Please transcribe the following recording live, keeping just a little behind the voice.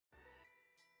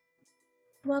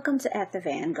Welcome to At the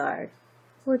Vanguard.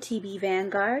 We're TB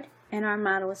Vanguard, and our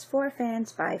motto is for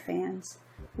fans by fans.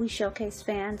 We showcase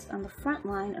fans on the front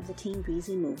line of the Team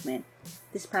Breezy movement.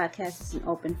 This podcast is an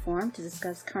open forum to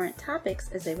discuss current topics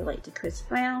as they relate to Chris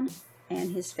Brown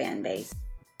and his fan base.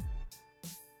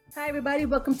 Hi, everybody.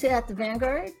 Welcome to At the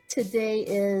Vanguard. Today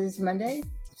is Monday,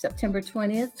 September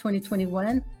 20th,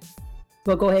 2021.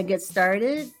 We'll go ahead and get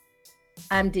started.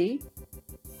 I'm Dee.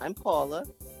 I'm Paula.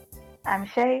 I'm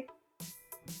Shay.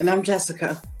 And I'm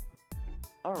Jessica.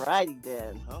 Alrighty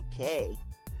then. Okay.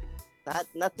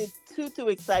 Nothing too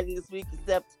exciting this week,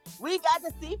 except we got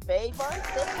to see Faye Von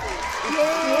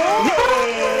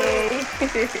Yay!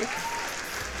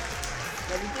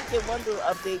 Now we did get one little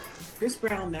update. Chris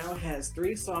Brown now has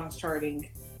 3 songs charting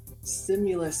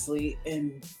stimulously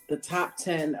in the top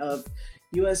 10 of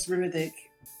U.S. Rhythmic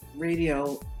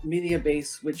Radio Media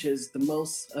Base, which is the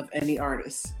most of any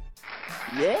artist.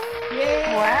 Yay!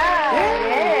 Wow!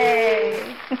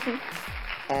 Yay!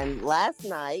 And last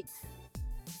night,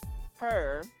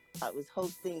 I was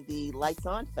hosting the Lights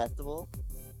On Festival,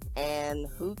 and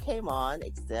who came on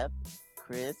except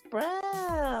Chris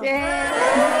Brown? Yay!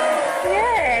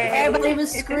 Everybody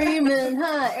was screaming,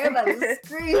 huh? Everybody was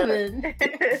screaming.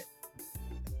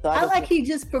 So I like he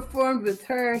just performed with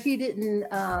her. He didn't,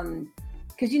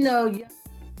 because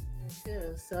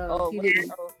so he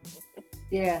didn't.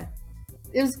 Yeah.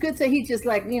 It was good that he just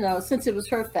since it was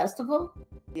her festival,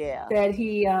 yeah, that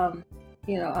he,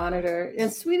 honored her.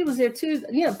 And Sweetie was there too,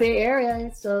 Bay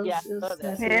Area. So Yeah, it was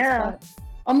nice. Yeah.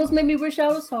 Almost made me wish I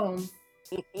was home.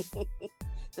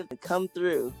 to come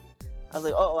through. I was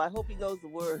like, oh, I hope he knows the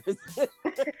words.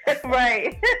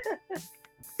 Right.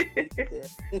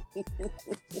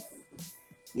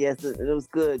 Yes, it was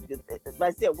good. But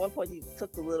I see at one point he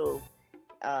took the little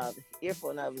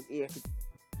earphone out of his ear.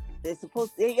 You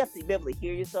have to be able to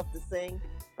hear yourself to sing,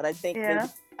 but I think maybe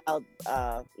Al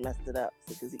messed it up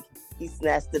because he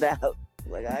snatched it out.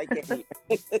 Like, I can't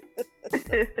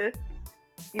hear.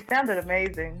 You sounded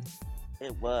amazing.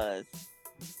 It was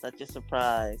such a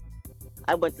surprise.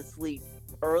 I went to sleep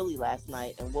early last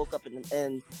night and woke up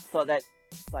and saw that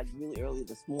like really early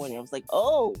this morning. I was like,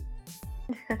 oh,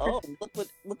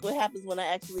 look what happens when I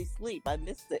actually sleep. I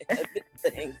missed it. I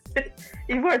missed things.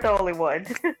 You weren't the only one.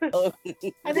 Oh.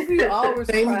 I think we all were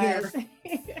surprised.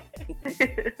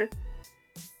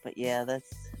 But yeah, that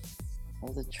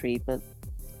was a treat. But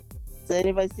did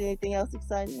anybody see anything else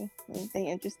exciting? Anything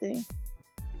interesting?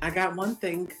 I got one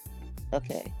thing.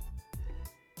 Okay.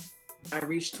 I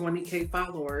reached 20K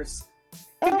followers.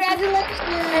 Congratulations!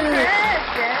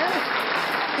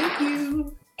 Thank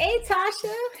you. Hey,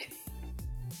 Tasha.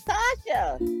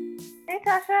 Tasha! Hey,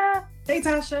 Tasha. Hey,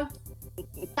 Tasha.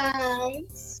 Hi.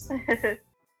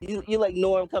 You like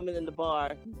Norm coming in the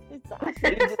bar. It's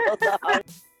Tasha. You just go to her.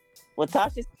 Well,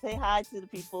 Tasha, say hi to the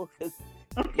people.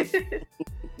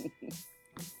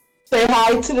 Say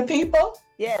hi to the people.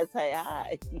 Yeah, say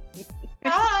hi.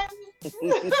 Hi.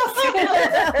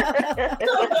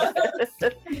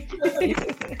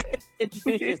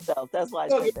 Introduce yourself. That's why I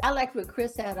said that. I like what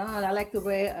Chris had on. I like the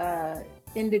way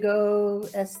Indigo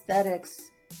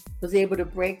Aesthetics was able to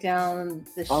break down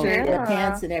the shirt, yeah. the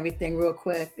pants, and everything real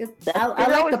quick. I She's like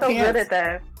always the so pants. good at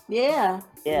that. Yeah.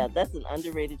 Yeah, that's an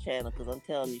underrated channel because I'm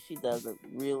telling you, she does a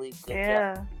really good job.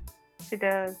 Yeah, she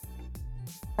does.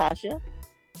 Tasha?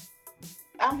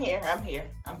 I'm here.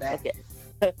 I'm back. Okay.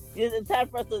 It's time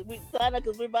for us to sign up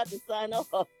because we're about to sign off.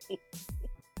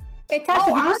 Hey, Tasha,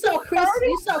 Oh, you I saw was Chris. sorry.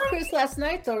 You saw Chris last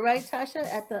night, though, right, Tasha,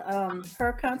 at the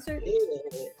her concert?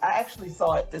 I actually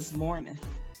saw it this morning.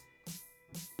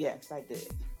 Yes, I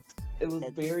did. It was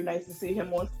very nice to see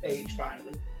him on stage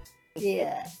finally.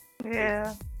 Yeah.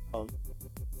 Yeah.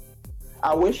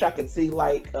 I wish I could see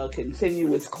like a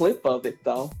continuous clip of it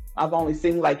though. I've only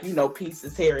seen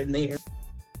pieces here and there.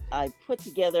 I put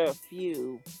together a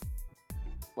few,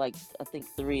 like I think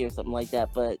 3 or something like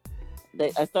that, but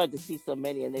I started to see so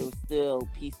many and they were still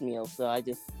piecemeal, so I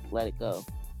just let it go.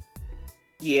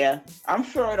 Yeah, I'm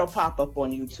sure it'll pop up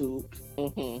on YouTube.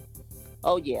 Mm-hmm.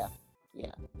 Oh yeah.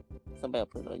 Somebody will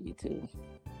put it on YouTube.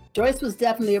 Joyce was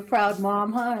definitely a proud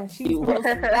mom, huh? She was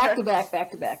posting back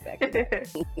to back.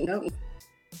 Nope.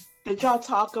 Did y'all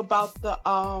talk about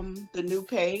the new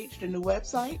page, the new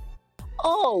website?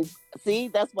 Oh, see,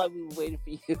 that's why we were waiting for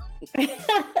you.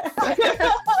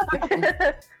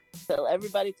 Tell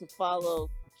everybody to follow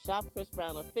Shop Chris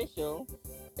Brown Official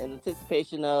in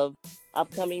anticipation of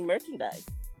upcoming merchandise.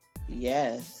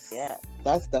 Yes. Yeah.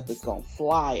 That stuff is gonna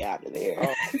fly out of there.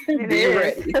 Oh. Be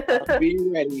ready. Be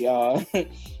ready, y'all.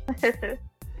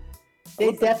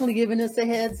 They definitely giving us a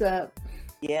heads up.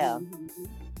 Yeah. Mhm.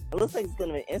 It looks like it's going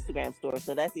to be an Instagram store,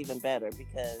 so that's even better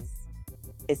because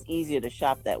it's easier to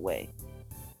shop that way.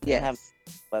 Yes.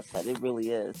 Website, it really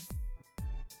is.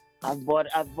 I've bought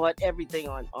everything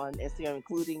on Instagram,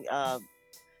 including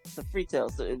sofrito,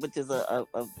 which is an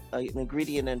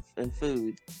ingredient in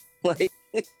food. Like,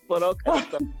 but all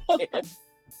kinds of stuff.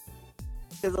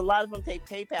 Because a lot of them take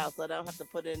PayPal, so I don't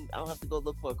have to go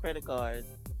look for a credit card.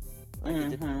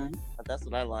 Like that's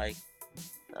what I like.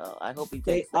 So I hope he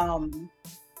takes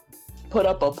put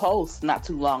up a post not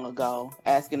too long ago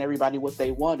asking everybody what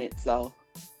they wanted. So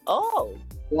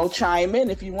we'll chime in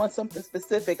if you want something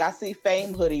specific. I see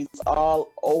Fame hoodies all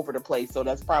over the place, so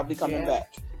that's probably coming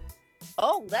back.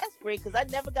 Oh, that's great because I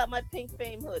never got my pink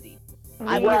Fame hoodie.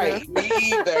 Right, me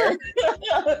either.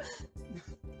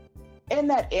 And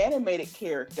that animated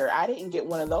character, I didn't get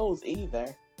one of those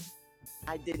either.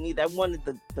 I didn't either. I wanted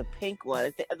the pink one.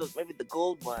 I think maybe the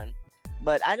gold one,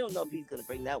 but I don't know if he's gonna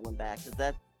bring that one back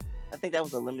because I think that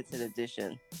was a limited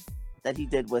edition that he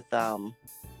did with That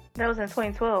was in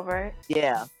 2012, right?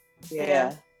 Yeah.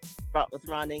 With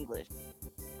Ron English.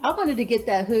 I wanted to get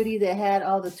that hoodie that had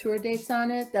all the tour dates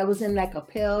on it. That was in like a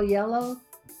pale yellow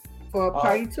for a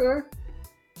party tour.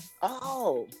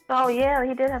 Oh yeah,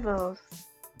 he did have those.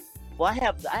 Well, I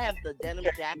have the denim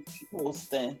jacket.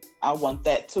 Posting. I want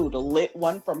that too. The lit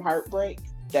one from Heartbreak,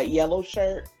 that yellow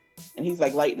shirt, and he's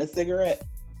like lighting a cigarette.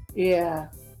 Yeah,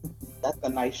 that's a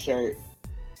nice shirt.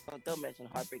 Oh, don't mention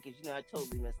Heartbreak, because I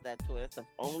totally missed that tour. That's the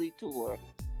only tour.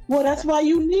 Well, that's why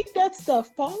you need that stuff,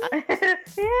 Paula.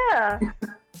 Yeah.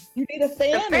 You need a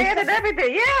fan. A fan and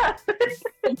everything, yeah.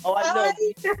 Oh, I know.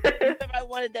 Remember I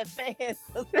wanted that fan.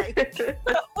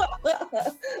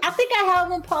 I think I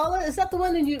have one, Paula. Is that the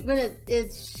one that when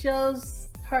it shows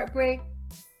Heartbreak?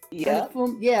 Yeah.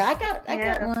 Yeah, I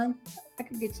got one. I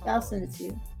can get you. I'll send it to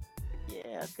you.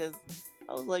 Yeah, because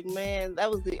I was like, man,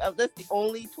 that's the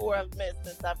only tour I've missed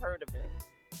since I've heard of him.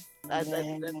 That's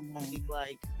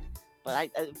like.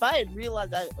 But if I had realized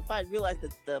that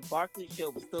the Barclays show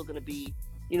was still going to be,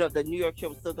 the New York show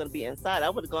was still going to be inside, I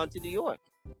would have gone to New York.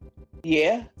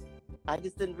 Yeah. I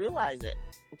just didn't realize it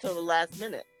until the last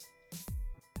minute.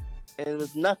 And it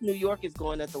was enough New Yorkers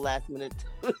going at the last minute.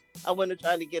 I wasn't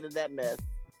trying to get in that mess.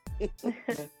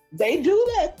 They do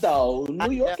that though.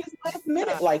 New York is last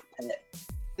minute like that.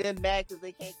 They're mad because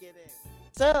they can't get in.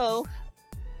 So,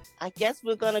 I guess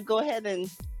we're going to go ahead and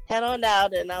head on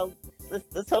out, and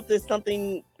let's hope there's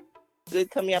something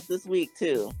good coming up this week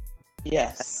too.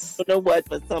 Yes. I don't know what,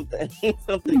 but something.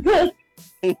 Something good.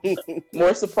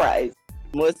 More surprises.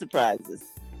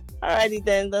 Alrighty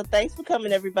then. Well, thanks for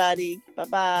coming, everybody.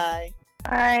 Bye-bye.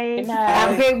 Bye.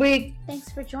 Have a great week.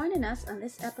 Thanks for joining us on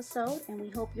this episode, and we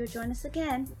hope you'll join us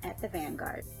again at the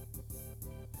Vanguard.